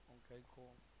Okay,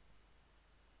 cool.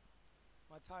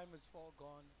 My time is far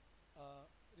gone.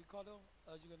 Ricardo,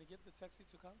 are you going to get the taxi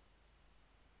to come?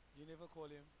 You never call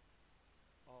him?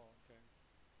 Oh, okay.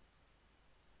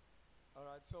 All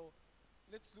right, so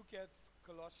let's look at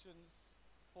Colossians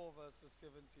 4, verses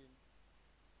 17.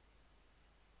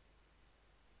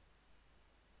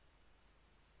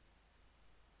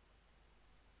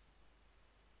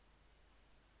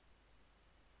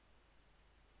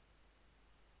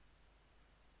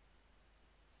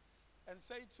 And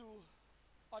say to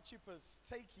Archippus,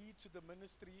 take heed to the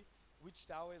ministry which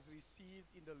thou hast received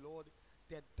in the Lord,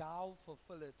 that thou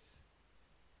fulfill it.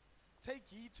 Take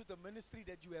heed to the ministry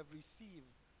that you have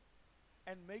received,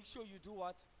 and make sure you do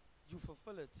what? You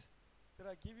fulfill it. Did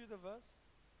I give you the verse?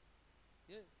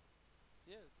 Yes.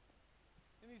 Yes.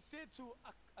 And he said to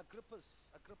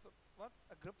Agrippus, what?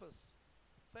 Agrippus.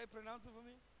 Say, pronounce it for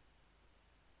me.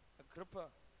 Agrippa.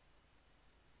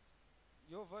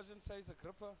 Your version says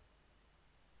Agrippa.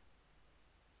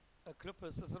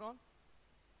 Agrippus, is it on?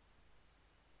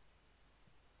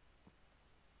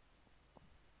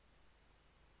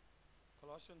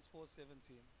 Colossians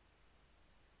 4:17.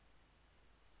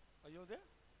 Are you there?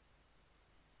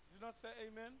 If you not say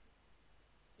amen,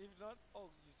 if not,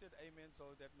 oh, you said amen, so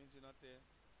that means you're not there.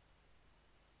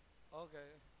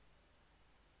 Okay.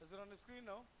 Is it on the screen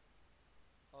now?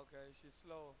 Okay, she's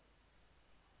slow.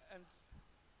 And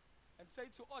and say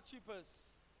to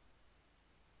Archippus,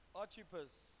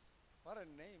 Archippus, what a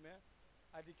name,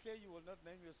 eh? I declare you will not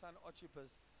name your son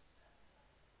Archippus.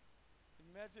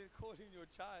 Imagine calling your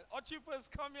child, Archippus,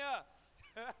 come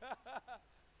here.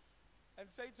 And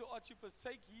say to Archippus,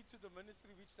 take heed to the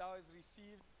ministry which thou hast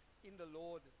received in the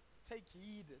Lord. Take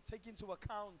heed, take into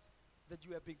account that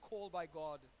you have been called by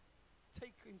God.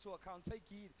 Take into account, take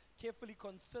heed, carefully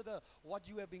consider what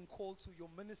you have been called to, your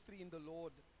ministry in the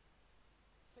Lord.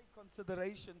 Take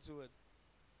consideration to it.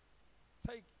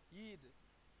 Take heed.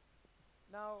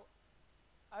 Now,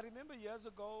 I remember years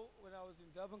ago when I was in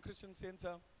Durban Christian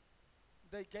Center,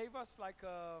 they gave us like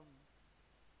a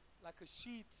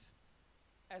sheet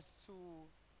as to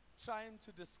trying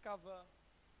to discover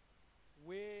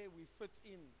where we fit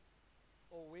in,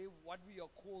 or what we are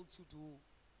called to do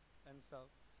and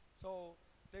stuff. So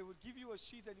they would give you a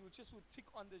sheet and you just would tick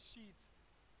on the sheet.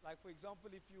 Like, for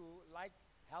example, if you like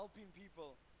helping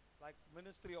people, like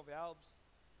Ministry of Helps,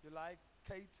 you like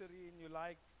catering, you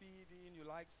like feeding, you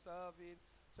like serving.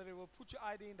 So they will put your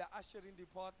ID in the ushering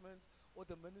department or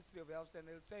the Ministry of Helps, and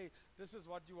they'll say, this is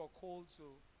what you are called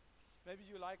to. Maybe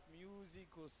you like music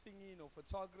or singing or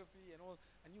photography and all,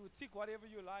 and you would tick whatever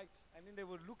you like, and then they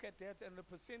would look at that, and the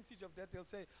percentage of that, they'll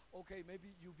say, okay,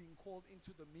 maybe you've been called into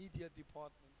the media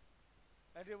department.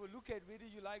 And they will look at whether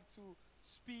you like to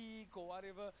speak or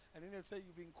whatever, and then they'll say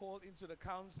you've been called into the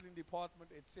counseling department,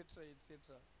 etc.,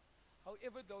 etc.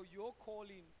 However, though, your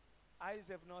calling, eyes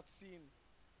have not seen,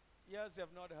 ears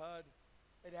have not heard.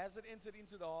 It hasn't entered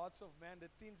into the hearts of man, the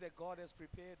things that God has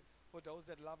prepared for those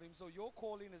that love him. So your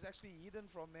calling is actually hidden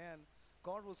from man.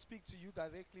 God will speak to you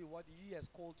directly what he has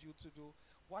called you to do.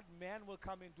 What man will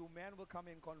come and do, man will come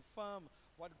and confirm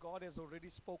what God has already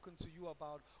spoken to you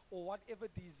about, or whatever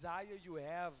desire you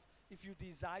have. If you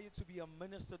desire to be a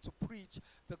minister to preach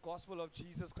the gospel of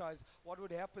Jesus Christ, what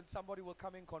would happen? Somebody will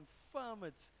come and confirm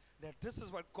it, that this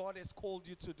is what God has called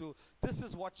you to do. This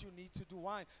is what you need to do.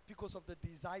 Why? Because of the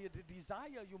desire. The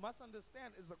desire, you must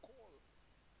understand, is a call.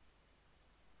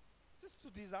 Just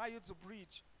to desire to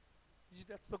preach,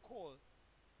 that's the call.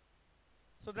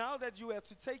 So now that you have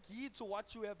to take heed to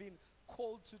what you have been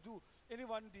called to do.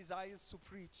 Anyone desires to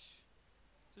preach?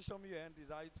 So show me your hand,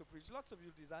 desire to preach. Lots of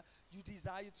you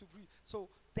desire to preach. So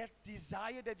that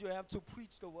desire that you have to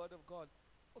preach the word of God,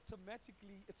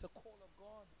 automatically it's a call of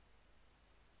God.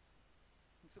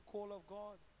 It's a call of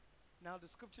God. Now the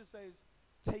scripture says,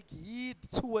 take heed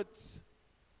to it,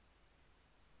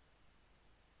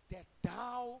 that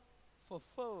thou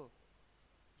fulfill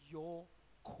your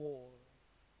call.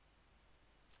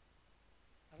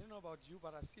 I don't know about you,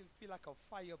 but I still feel like a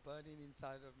fire burning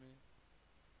inside of me.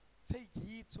 Take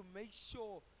heed to make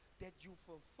sure that you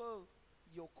fulfill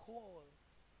your call.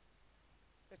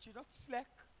 That you're not slack,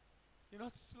 you're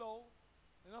not slow,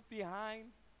 you're not behind.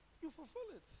 You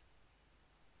fulfill it.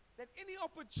 That any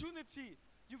opportunity,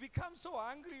 you become so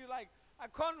hungry, you're like, I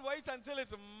can't wait until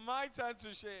it's my turn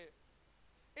to share.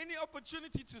 Any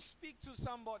opportunity to speak to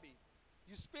somebody,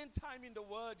 you spend time in the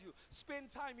word, you spend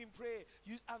time in prayer.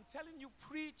 I'm telling you,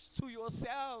 preach to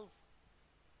yourself.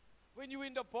 When you're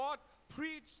in the boat,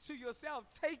 preach to yourself.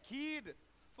 Take heed,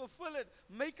 fulfill it,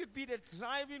 make it be the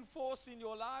driving force in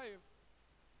your life.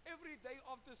 Every day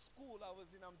after school, I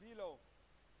was in Ambilo,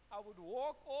 I would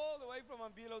walk all the way from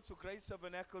Ambilo to Grace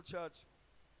Tabernacle Church.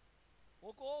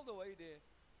 Walk all the way there.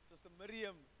 Sister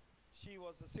Miriam, she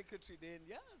was the secretary then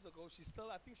years ago.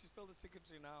 I think she's still the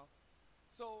secretary now.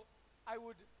 So I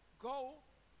would go,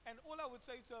 and all I would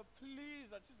say to her,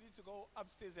 please, I just need to go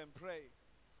upstairs and pray.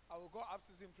 I would go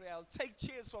upstairs and pray. I'll take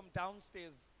chairs from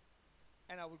downstairs,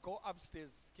 and I would go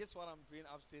upstairs. Guess what I'm doing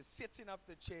upstairs? Setting up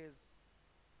the chairs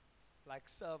like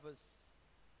service.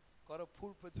 Got a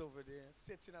pulpit over there,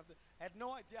 setting up. Had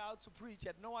no idea how to preach,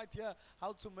 had no idea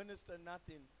how to minister,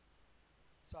 nothing.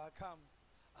 So I come.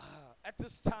 At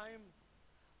this time,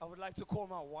 I would like to call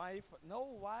my wife.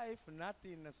 No wife,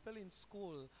 nothing. I'm still in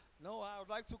school. No, I would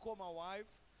like to call my wife.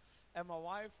 And my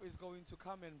wife is going to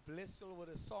come and bless you with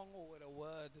a song or with a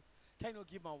word. Can you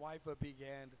give my wife a big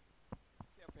hand?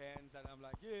 Clap hands, and I'm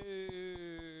like,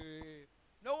 yay.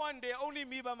 No one there, only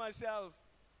me by myself.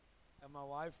 And my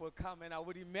wife will come, and I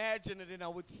would imagine it, and I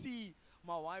would see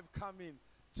my wife coming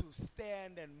to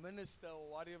stand and minister,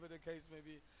 or whatever the case may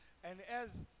be. And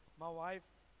as my wife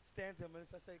stands and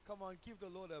ministers, I say, come on, give the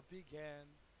Lord a big hand.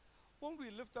 Won't we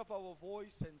lift up our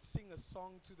voice and sing a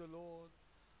song to the Lord?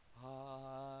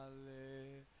 Hallelujah.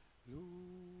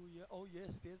 Oh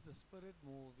yes, there's the Spirit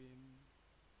moving.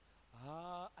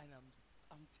 And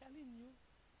I'm telling you,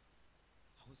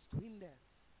 I was doing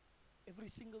that. Every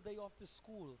single day after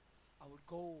school, I would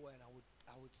go and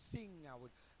I would sing. I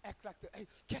would act like, hey,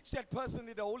 catch that person,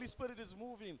 the Holy Spirit is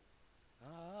moving.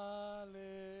 Hallelujah.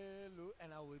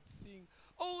 And I would sing.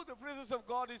 Oh, the presence of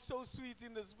God is so sweet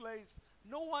in this place.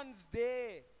 No one's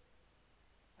there.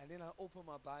 And then I'll open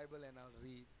my Bible and I'll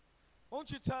read.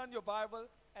 Won't you turn your Bible?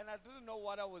 And I didn't know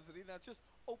what I was reading. I just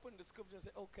opened the scripture and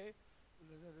said,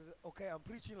 okay, I'm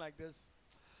preaching like this.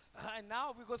 And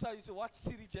now, because I used to watch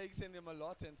Siri Jakes and them a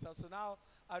lot and stuff, so now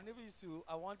I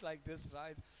want like this,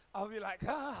 right? I'll be like,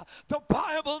 the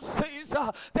Bible says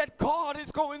that God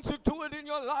is going to do it in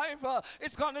your life.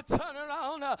 It's going to turn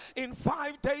around in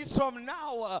 5 days from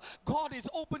now. God is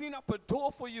opening up a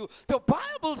door for you. The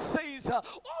Bible says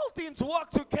all things work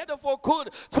together for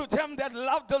good to them that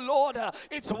love the Lord.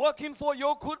 It's working for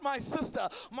your good, my sister,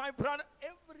 my brother,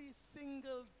 every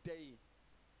single day.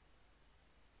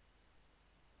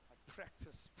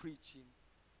 Practice preaching.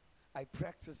 I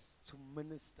practiced to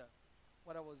minister.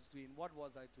 What was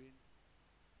I doing?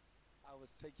 I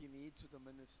was taking heed to the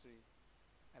ministry,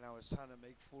 and I was trying to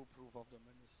make full proof of the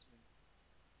ministry.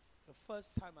 The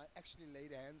first time I actually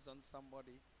laid hands on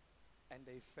somebody and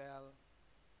they fell,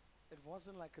 it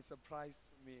wasn't like a surprise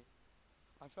to me.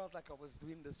 I felt like I was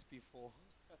doing this before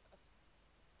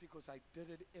because I did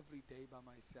it every day by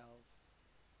myself.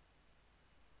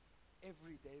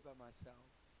 Every day by myself.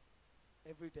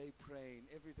 Every day praying,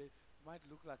 every day. Might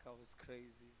look like I was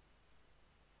crazy.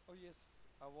 Oh yes,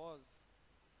 I was.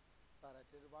 But I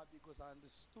did it. Why? Because I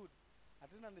understood. I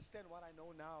didn't understand what I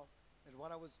know now. And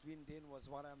what I was doing then was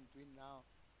what I'm doing now.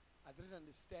 I didn't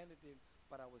understand it then,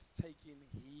 but I was taking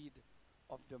heed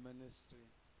of the ministry.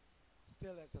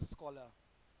 Still as a scholar.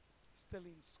 Still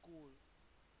in school.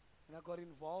 And I got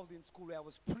involved in school where I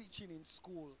was preaching in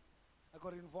school. I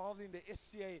got involved in the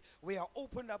SCA where I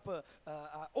opened up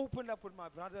with my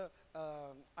brother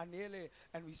Anele,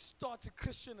 and we started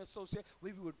Christian Association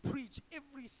where we would preach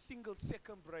every single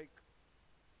second break.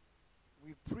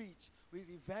 We'd preach, we'd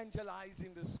evangelize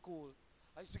in the school.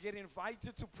 I used to get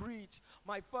invited to preach.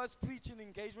 My first preaching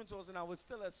engagement was when I was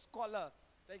still a scholar.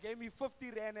 They gave me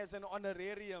 50 rand as an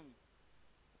honorarium.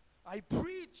 I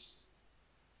preached.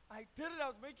 I did it. I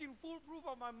was making full proof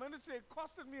of my ministry. It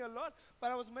costed me a lot,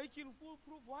 but I was making full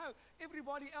proof while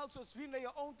everybody else was doing their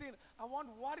own thing. I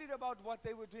wasn't worried about what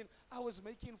they were doing. I was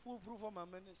making full proof of my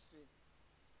ministry.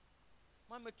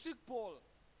 My matric ball,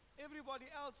 everybody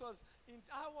else was in.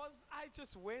 I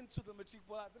just went to the matric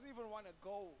ball. I didn't even want to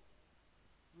go.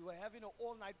 We were having an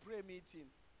all-night prayer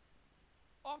meeting.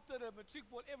 After the matric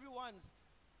ball, everyone's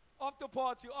after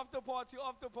party.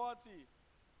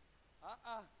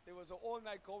 There was an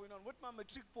all-night going on with my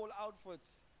matric ball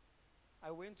outfits.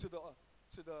 I went to the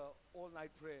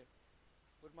all-night prayer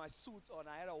with my suit on.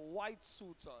 I had a white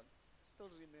suit on,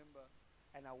 still remember.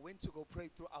 And I went to go pray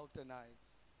throughout the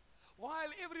nights.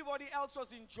 While everybody else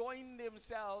was enjoying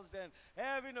themselves and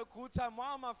having a good time,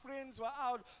 while my friends were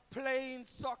out playing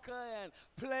soccer and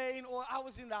playing, or I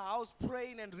was in the house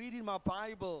praying and reading my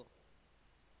Bible.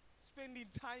 Spending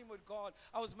time with God.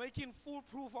 I was making full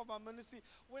proof of my ministry.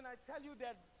 When I tell you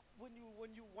that when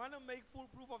you want to make full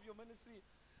proof of your ministry,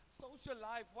 social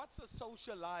life, what's a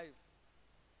social life?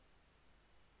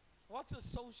 What's a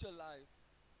social life?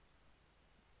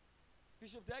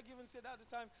 Bishop Dag even said at the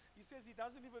time, he says he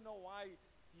doesn't even know why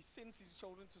he sends his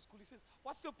children to school. He says,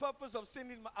 what's the purpose of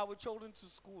sending our children to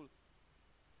school?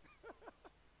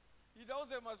 He knows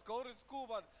they must go to school,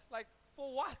 but like,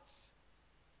 for what?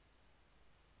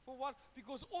 For what?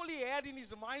 Because all he had in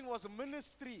his mind was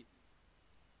ministry.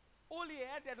 All he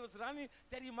had that was running,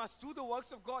 that he must do the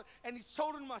works of God, and his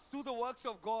children must do the works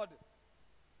of God.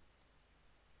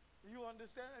 You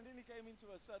understand? And then he came into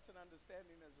a certain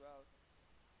understanding as well.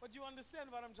 But you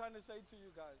understand what I'm trying to say to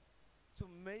you guys? To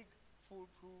make full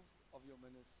proof of your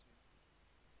ministry.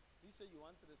 He said you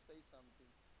wanted to say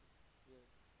something. Yes.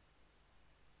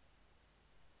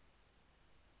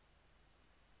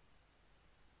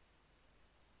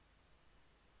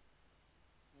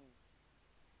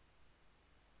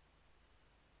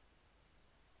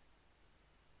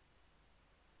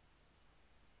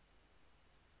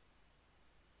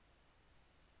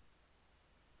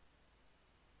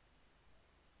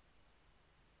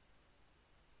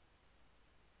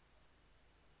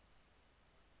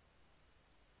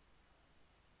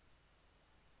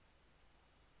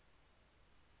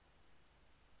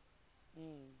 Mm.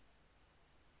 Mm.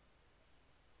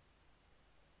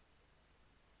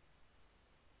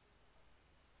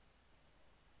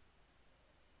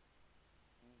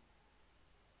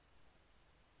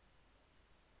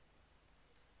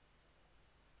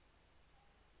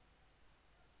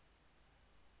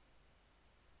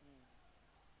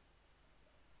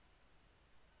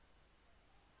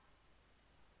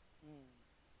 Mm.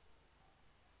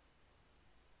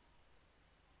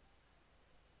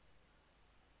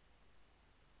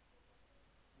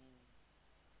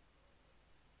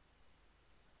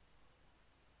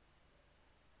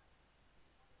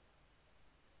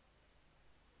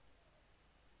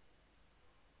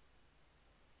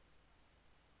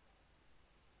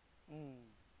 Mm.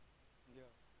 Yeah.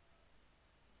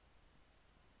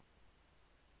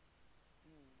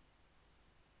 Mm.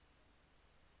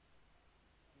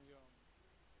 Yeah.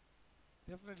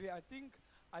 Definitely. I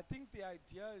think the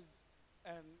idea is,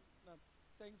 and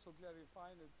thanks for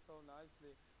clarifying it so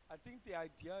nicely. I think the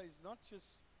idea is not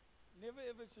just, never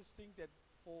ever just think that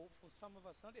for some of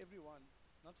us, not everyone,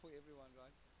 not for everyone,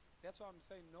 right? That's why I'm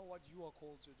saying know what you are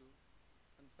called to do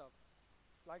and stuff.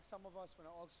 Like some of us, when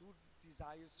I ask who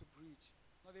desires to preach,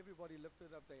 not everybody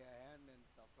lifted up their hand and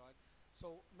stuff, right?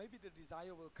 So maybe the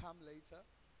desire will come later,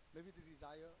 maybe the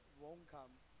desire won't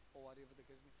come, or whatever the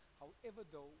case may be. However,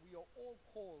 though, we are all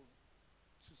called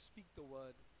to speak the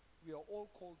word. We are all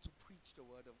called to preach the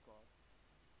word of God.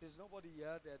 There's nobody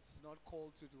here that's not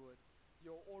called to do it.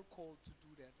 You're all called to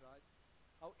do that, right?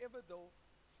 However, though,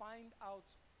 find out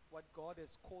what God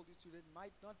has called you to. It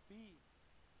might not be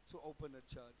to open a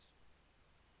church.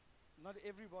 Not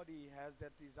everybody has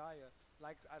that desire.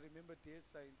 Like I remember Dave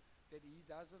saying that he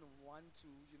doesn't want to,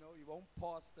 he won't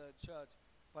pastor a church,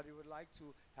 but he would like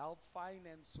to help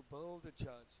finance to build a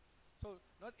church. So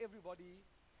not everybody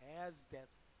has that.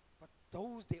 But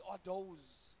there are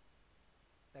those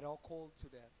that are called to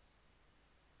that.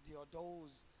 There are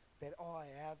those that are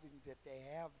having that, they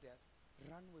have that.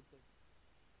 Run with it.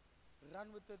 Run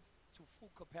with it to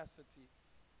full capacity.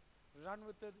 Run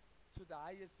with it to the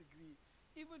highest degree.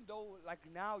 Even though, like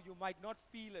now, you might not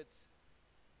feel it,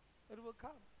 it will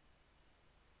come.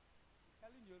 I'm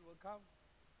telling you, it will come.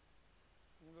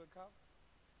 It will come.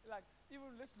 Like,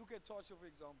 even let's look at Tasha, for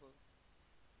example.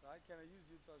 Right? Can I use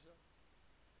you, Tasha?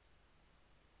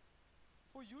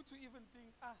 For you to even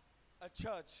think, a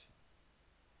church,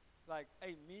 like,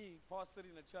 hey, me,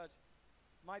 pastoring a church,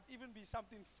 might even be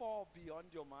something far beyond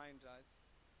your mind, right?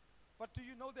 But do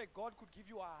you know that God could give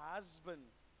you a husband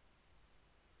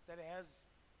that has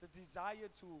the desire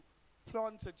to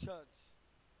plant a church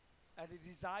and the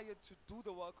desire to do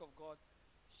the work of God?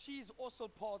 She is also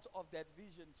part of that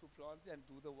vision to plant and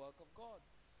do the work of God.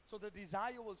 So the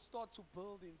desire will start to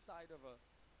build inside of her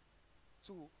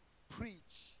to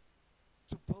preach,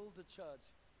 to build a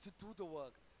church, to do the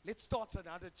work. Let's start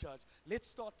another church. Let's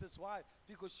start this. Why?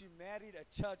 Because she married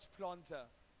a church planter.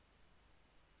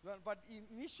 But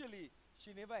initially,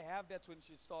 she never had that when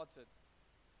she started.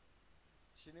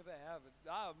 She never have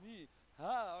it.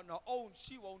 Her on her own,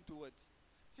 she won't do it.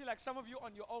 See, like some of you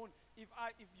on your own, if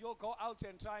you'll go out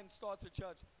and try and start a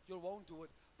church, you won't do it.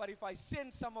 But if I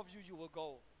send some of you, you will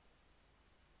go.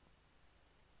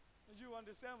 Do you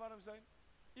understand what I'm saying?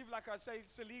 If, like I say,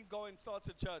 Celine go and start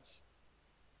a church,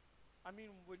 I mean,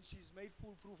 when she's made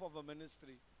full proof of a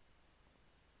ministry,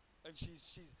 and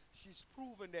she's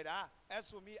proven that as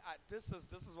for me, this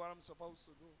is what I'm supposed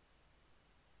to do.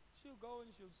 She'll go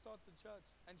and she'll start the church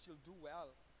and she'll do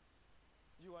well.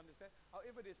 You understand?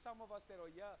 However, there's some of us that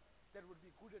are here that would be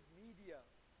good at media.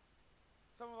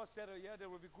 Some of us that are here that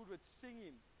will be good with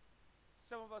singing.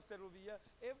 Some of us that will be here,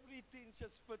 everything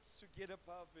just fits together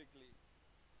perfectly.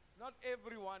 Not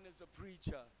everyone is a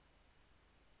preacher.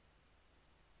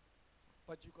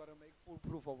 But you got to make full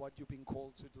proof of what you've been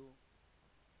called to do.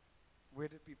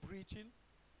 Whether it be preaching,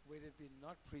 whether it be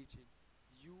not preaching,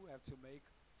 you have to make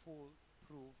full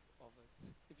proof of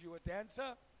it. If you're a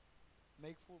dancer,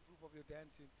 make full proof of your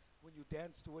dancing. When you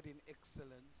dance, do it in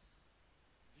excellence.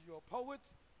 If you're a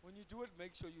poet, when you do it,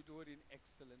 make sure you do it in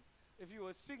excellence. If you're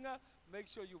a singer, make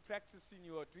sure you're practicing,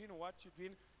 you are doing what you're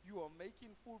doing. You are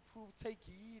making full proof. Take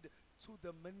heed to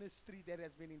the ministry that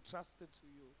has been entrusted to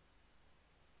you.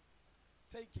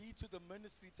 Take heed to the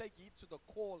ministry. Take heed to the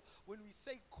call. When we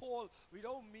say call, we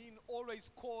don't mean always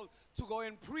call to go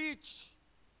and preach.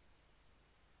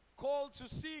 Call to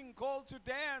sing, call to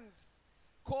dance,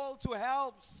 call to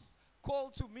helps, call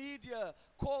to media,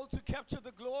 call to capture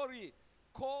the glory,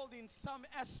 called in some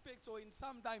aspect or in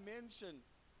some dimension.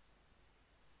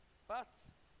 But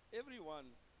everyone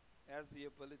has the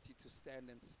ability to stand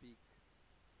and speak.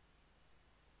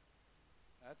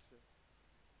 That's it.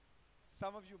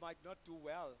 Some of you might not do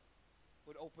well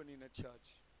with opening a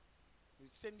church. We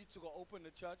send you to go open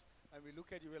a church, and we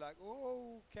look at you, we're like,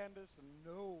 oh, Candace,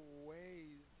 no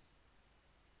ways.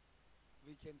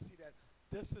 We can see that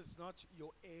this is not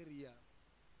your area.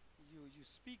 You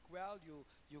speak well,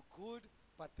 you're good,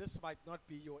 but this might not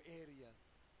be your area.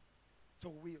 So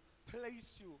we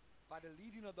place you by the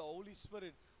leading of the Holy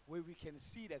Spirit where we can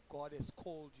see that God has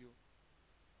called you.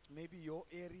 Maybe your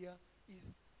area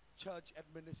is church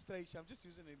administration. I'm just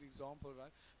using an example,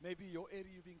 right? Maybe your area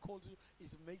you've been called to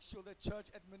is make sure that church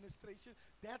administration,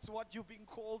 that's what you've been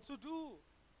called to do.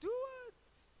 Do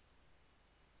it.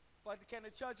 But can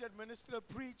a church administrator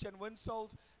preach and win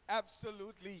souls?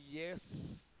 Absolutely,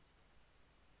 yes.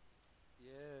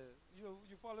 Yes.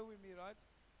 You following me, right?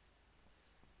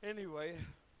 Anyway,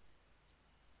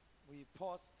 we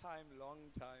passed time,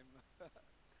 long time.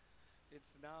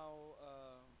 It's now,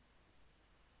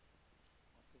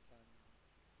 what's the time now?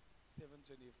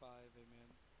 7:25,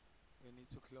 amen. We need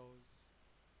to close.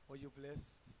 Were you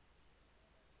blessed?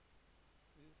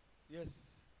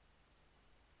 Yes.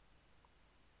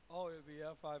 Oh, you'll be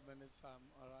here 5 minutes time.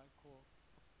 All right, cool.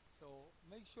 So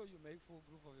make sure you make full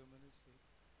proof of your ministry.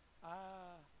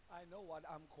 I know what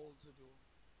I'm called to do.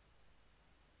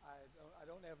 I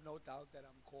don't have no doubt that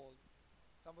I'm called.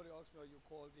 Somebody asked me, are you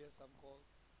called? Yes, I'm called.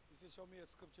 He said, show me a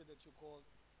scripture that you called.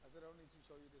 I said, I don't need to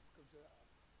show you the scripture.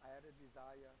 I had a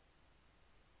desire.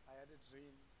 I had a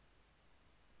dream.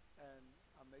 And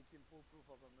I'm making full proof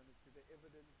of a ministry. The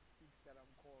evidence speaks that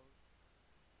I'm called.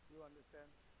 You understand?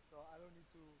 So I don't need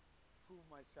to prove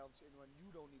myself to anyone.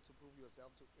 You don't need to prove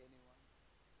yourself to anyone.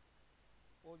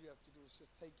 All you have to do is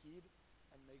just take heed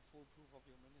and make full proof of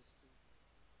your ministry.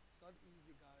 It's not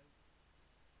easy, guys.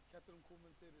 Catherine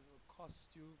Kuhlman said it will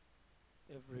cost you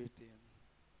everything.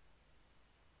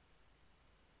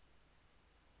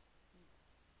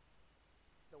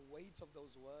 The weight of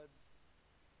those words,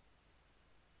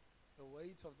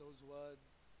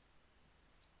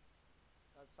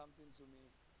 does something to me.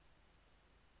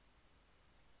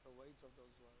 The weight of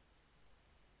those words.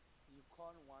 You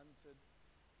can't want it,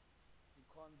 you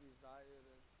can't desire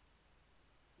it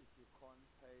if you can't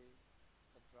pay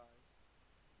the price.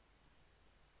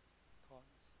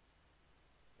 Can't.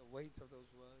 The weight of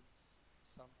those words,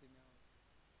 something else.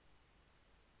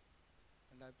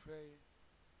 And I pray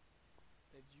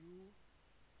that you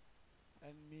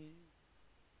and me,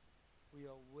 we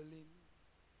are willing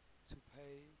to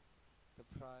pay the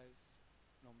price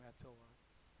no matter what.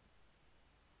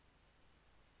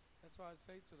 That's why I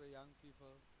say to the young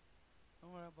people,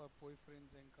 don't worry about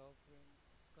boyfriends and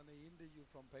girlfriends. It's going to hinder you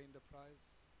from paying the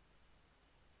price.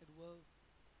 It will.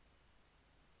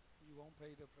 You won't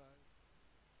pay the price.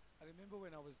 I remember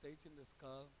when I was dating this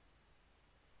girl,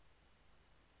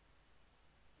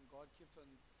 and God kept on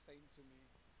saying to me,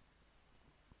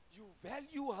 you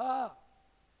value her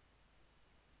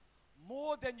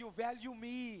more than you value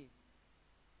me.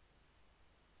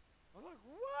 I was like,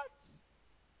 what?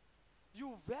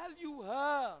 You value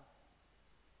her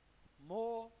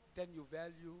more than you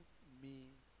value me.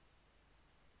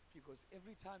 Because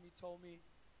every time he told me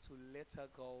to let her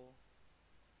go,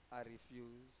 I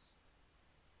refused.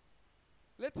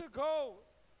 Let her go.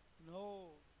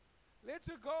 No. Let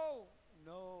her go.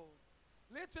 No.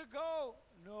 Let her go.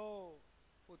 No.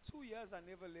 For 2 years, I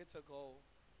never let her go.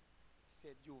 He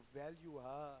said, you value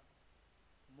her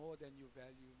more than you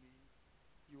value me.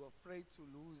 You're afraid to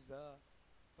lose her,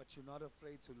 but you're not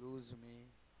afraid to lose me.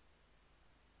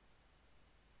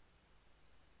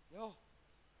 Yo.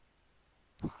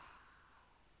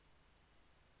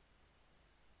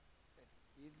 It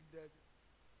hindered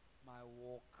my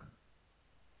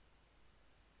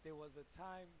There was a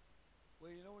time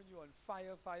where, when you're on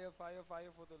fire, fire, fire,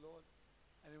 fire for the Lord,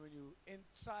 and then when you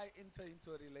enter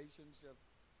into a relationship,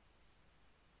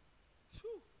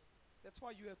 whew, that's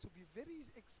why you have to be very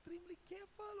extremely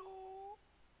careful. Oh,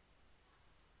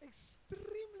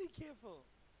 extremely careful.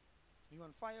 You're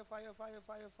on fire, fire, fire,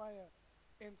 fire, fire.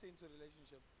 Enter into a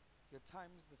relationship. Your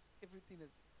times, everything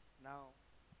is now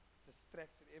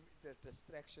distracted. The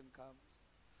distraction comes.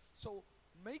 So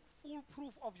make full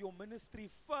proof of your ministry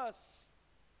first.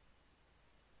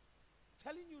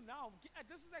 I'm telling you now,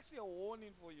 this is actually a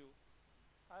warning for you.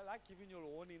 I like giving you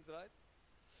warnings, right?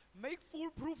 Make full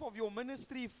proof of your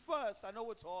ministry first. I know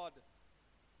it's hard.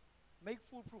 Make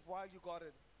full proof while you got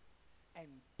it. And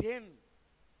then,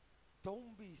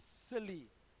 don't be silly.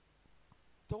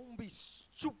 Don't be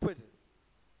stupid.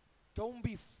 Don't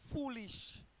be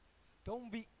foolish.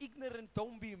 Don't be ignorant.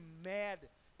 Don't be mad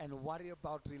and worry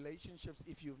about relationships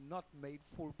if you've not made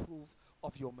full proof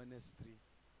of your ministry.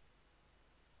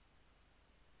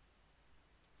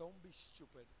 Don't be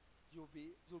stupid. You'll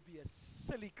be a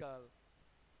silly girl.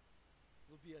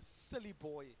 You'll be a silly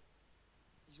boy.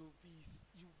 You'll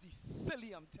be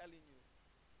silly, I'm telling you.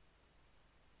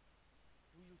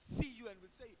 We'll see you and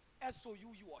we'll say,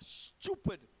 SOU, you are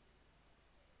stupid.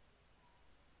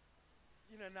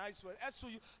 In a nice word,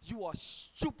 SOU, you are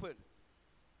stupid.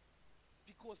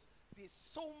 Because there's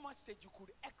so much that you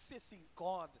could access in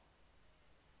God.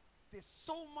 There's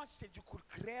so much that you could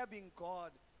grab in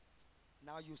God.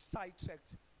 Now you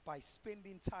sidetracked by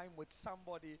spending time with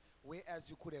somebody, whereas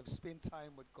you could have spent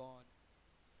time with God.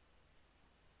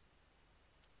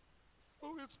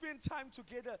 Oh, we'll spend time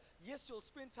together. Yes, you'll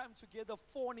spend time together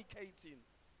fornicating.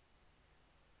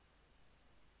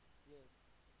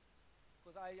 Yes.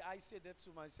 Because I said that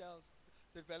to myself.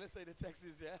 Did Bella say the text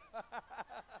is here?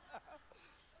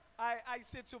 I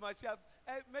said to myself,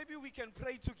 hey, maybe we can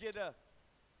pray together.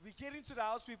 We get into the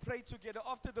house, we pray together.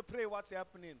 After the prayer, what's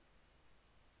happening?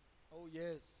 Oh,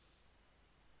 yes.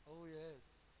 Oh,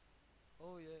 yes.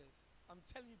 Oh, yes. I'm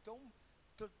telling you,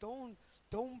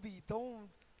 don't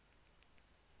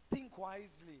think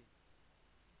wisely.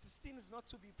 This thing is not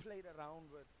to be played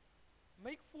around with.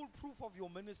 Make full proof of your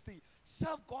ministry.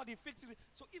 Serve God effectively.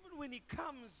 So even when He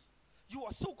comes, you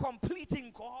are so complete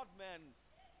in God, man.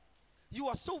 You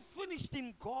are so finished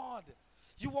in God.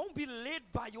 You won't be led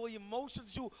by your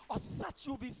emotions.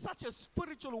 You'll be such a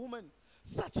spiritual woman,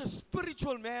 such a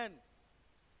spiritual man,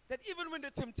 that even when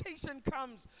the temptation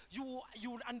comes, you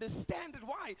will understand it.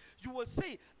 Why? You will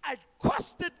say, it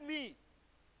costed me.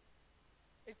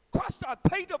 I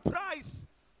paid the price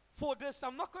for this.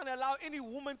 I'm not going to allow any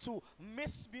woman to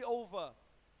mess me over.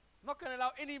 I'm not going to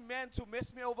allow any man to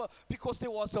mess me over because there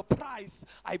was a price.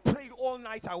 I prayed all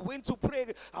night. I went to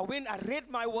pray. I read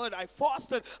my word. I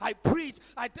fasted. I preached.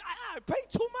 I paid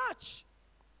too much.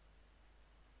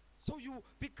 So you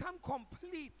become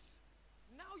complete.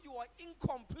 Now you are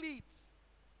incomplete.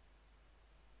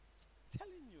 I'm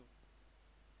telling you.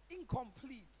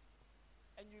 Incomplete.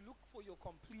 And you look for your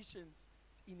completions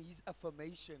in his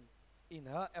affirmation, in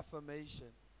her affirmation,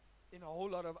 in a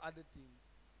whole lot of other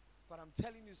things. But I'm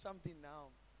telling you something now.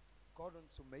 God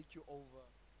wants to make you over.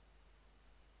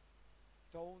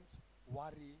 Don't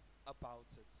worry about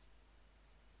it.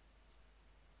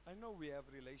 I know we have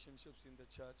relationships in the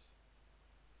church.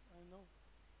 I know.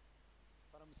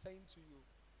 But I'm saying to you,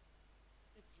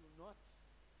 if you're not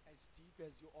as deep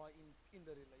as you are in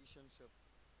the relationship,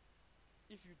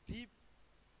 if you're deep,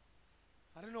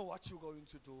 I don't know what you're going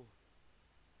to do.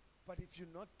 But if you're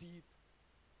not deep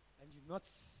and you're not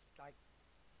like,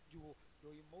 your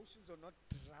emotions are not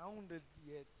drowned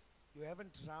yet, you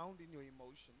haven't drowned in your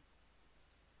emotions,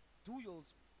 do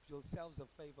yourselves a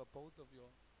favor, both of you,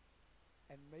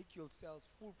 and make yourselves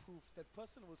foolproof. That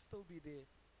person will still be there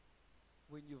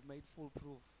when you've made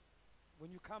foolproof.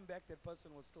 When you come back, that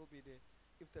person will still be there.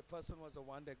 If that person was the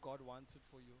one that God wanted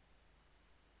for you,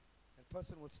 that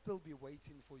person will still be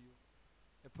waiting for you.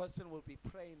 The person will be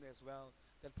praying as well.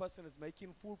 That person is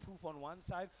making foolproof on one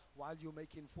side while you're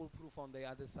making foolproof on the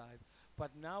other side. But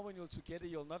now when you're together,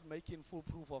 you're not making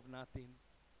foolproof of nothing.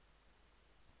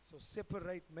 So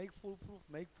separate, make foolproof,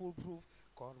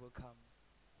 God will come.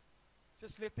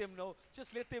 Just let them know.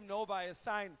 Just let them know by a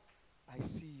sign, I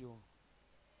see you.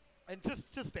 And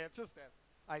just that.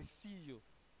 I see you.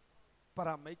 But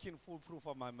I'm making foolproof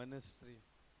of my ministry.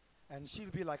 And she'll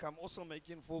be like, I'm also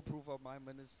making foolproof of my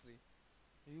ministry.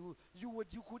 You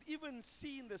could even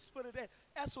see in the spirit that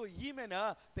as for him and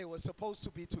her, they were supposed to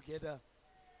be together.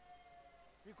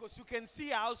 Because you can see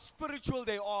how spiritual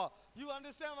they are. You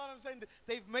understand what I'm saying?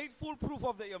 They've made full proof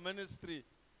of their ministry.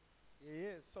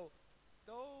 Yes, so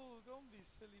don't be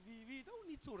silly. We don't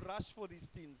need to rush for these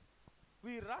things.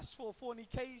 We rush for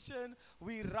fornication.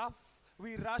 We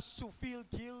rush to feel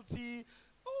guilty.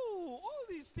 Oh, all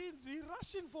these things, we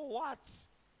rushing for what?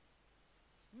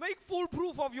 Make full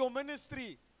proof of your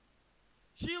ministry.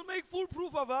 She'll make full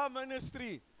proof of her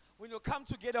ministry when you come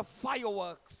together,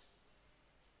 fireworks.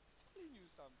 I'm telling you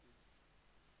something.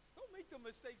 Don't make the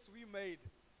mistakes we made.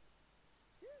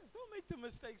 Yes, don't make the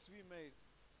mistakes we made.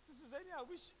 Sister Zania,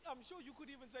 I'm sure you could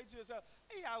even say to yourself,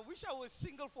 hey, I wish I was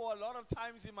single for a lot of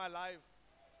times in my life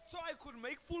so I could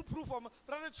make full proof of my,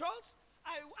 Brother Charles,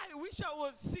 I wish I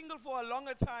was single for a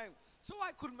longer time so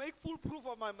I could make full proof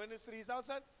of my ministry. He's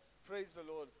outside. Praise the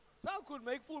Lord. So I could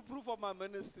make full proof of my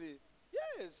ministry.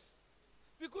 Yes.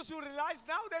 Because you realize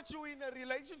now that you're in a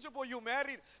relationship or you're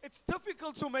married, it's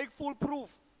difficult to make full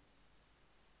proof.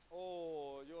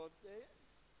 Oh, you're there.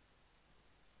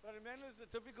 But remember, is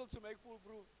it difficult to make full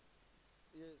proof?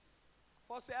 Yes.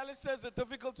 Pastor Allistair, is it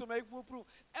difficult to make full proof?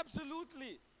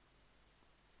 Absolutely.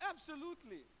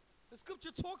 Absolutely. The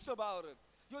scripture talks about it.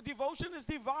 Your devotion is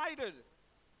divided.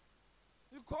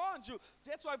 You can't.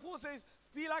 That's why Paul says,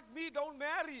 be like me, don't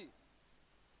marry.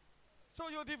 So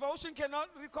your devotion cannot,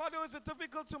 Ricardo, is it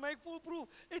difficult to make full proof?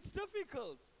 It's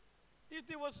difficult. If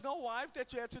there was no wife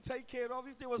that you had to take care of,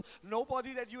 if there was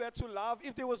nobody that you had to love,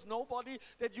 if there was nobody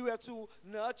that you had to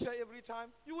nurture every time,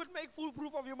 you would make full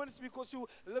proof of your ministry because you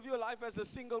live your life as a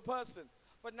single person.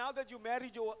 But now that you're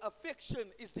married, your affection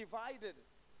is divided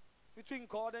between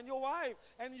God and your wife.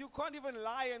 And you can't even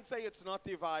lie and say it's not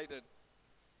divided.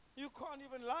 You can't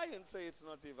even lie and say it's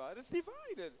not divided. It's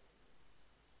divided.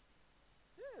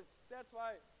 Yes, that's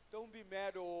why don't be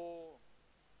mad or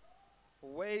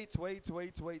wait.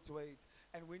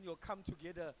 And when you come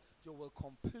together, you will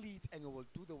complete and you will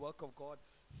do the work of God.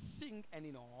 Sing and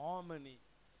in harmony.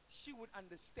 She would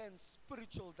understand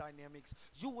spiritual dynamics.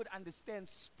 You would understand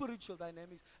spiritual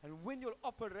dynamics. And when you'll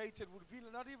operate, it would be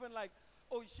not even like,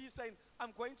 oh, she's saying,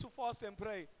 I'm going to fast and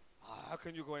pray. How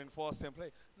can you go and fast and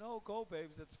pray? No, go,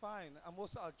 babes. It's fine.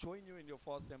 I'll join you in your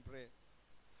fast and pray.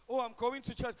 Oh, I'm going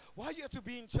to church. Why you have to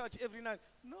be in church every night?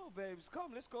 No, babes,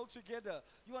 come, let's go together.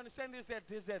 You understand there's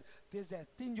that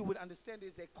thing you would understand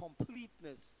is that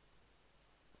completeness.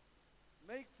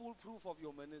 Make full proof of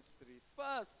your ministry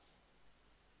first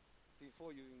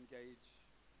before you engage.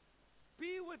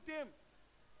 Be with them.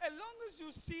 As long as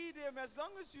you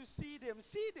see them,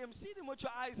 see them with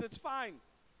your eyes, it's fine.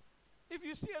 If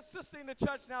you see a sister in the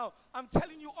church now, I'm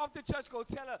telling you, after church, go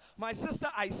tell her, my sister,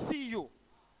 I see you.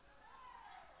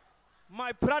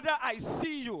 My brother, I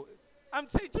see you. I'm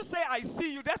saying, just say, I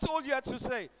see you. That's all you have to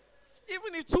say.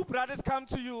 Even if two brothers come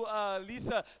to you,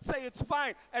 Lisa, say it's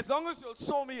fine. As long as you'll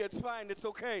show me, it's fine. It's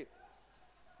okay.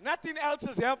 Nothing else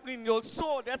is happening. You'll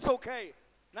show, that's okay.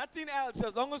 Nothing else,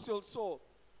 as long as you'll show.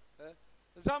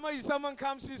 Someone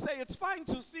comes, you say, it's fine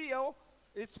to see, oh.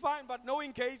 It's fine, but no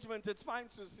engagement. It's fine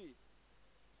to see.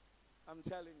 I'm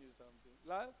telling you something.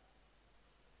 Love?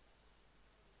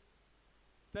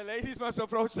 The ladies must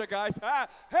approach the guys. Ah,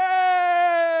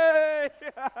 hey!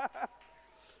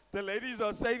 The ladies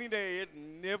are saying in their head,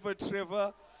 never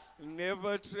Trevor,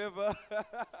 never Trevor.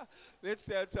 Let's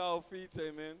stand to our feet,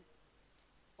 amen.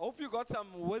 Hope you got some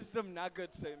wisdom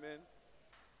nuggets, amen.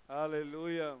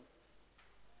 Hallelujah.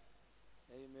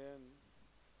 Amen.